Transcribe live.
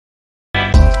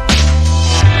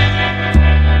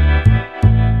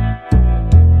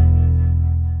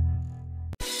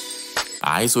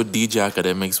ISO DJ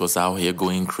Akademiks was out here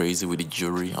going crazy with the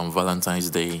jewelry on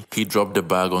Valentine's Day. He dropped the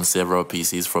bag on several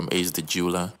pieces from Ace the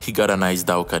Jeweler. He got a nice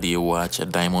Cartier watch, a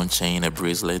diamond chain, a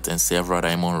bracelet, and several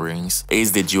diamond rings.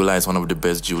 Ace the Jeweler is one of the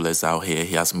best jewelers out here.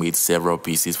 He has made several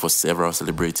pieces for several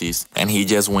celebrities, and he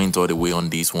just went all the way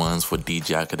on these ones for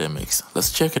DJ Akademiks.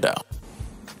 Let's check it out.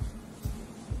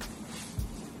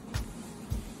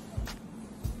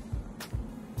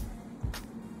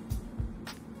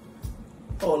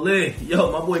 Oh, Lee,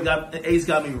 yo, my boy Ace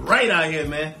got me right out here,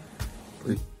 man.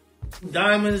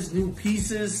 Diamonds, new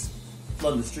pieces,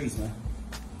 love the streets, man.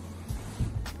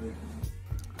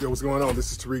 Yo, what's going on?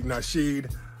 This is Tariq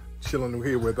Nasheed, chilling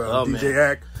here with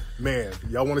DJ Ak. Man,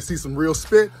 y'all want to see some real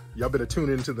spit? Y'all better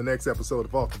tune into the next episode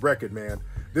of Off the Record, man.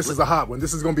 This is a hot one.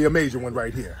 This is going to be a major one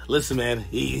right here. Listen, man.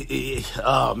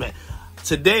 Oh, man.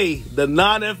 Today, the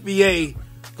non-FBA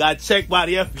got checked by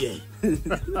the FBA.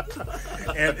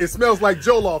 And it smells like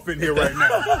Jollof in here right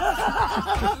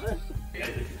now.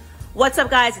 What's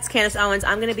up, guys? It's Candace Owens.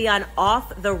 I'm going to be on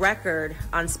Off the Record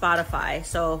on Spotify.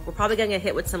 So we're probably going to get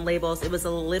hit with some labels. It was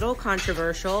a little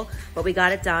controversial, but we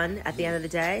got it done at the end of the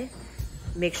day.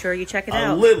 Make sure you check it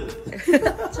out. A little.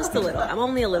 Just a little. I'm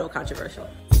only a little controversial.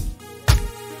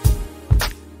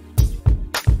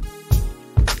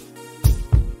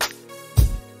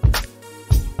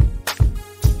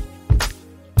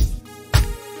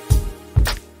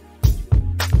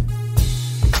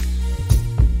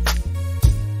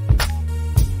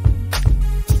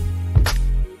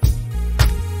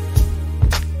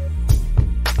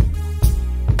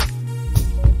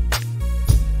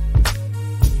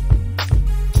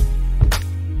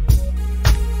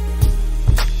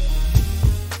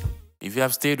 If you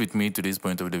have stayed with me to this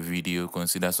point of the video,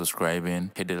 consider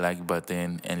subscribing, hit the like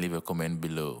button, and leave a comment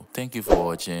below. Thank you for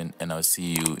watching, and I'll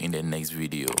see you in the next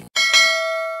video.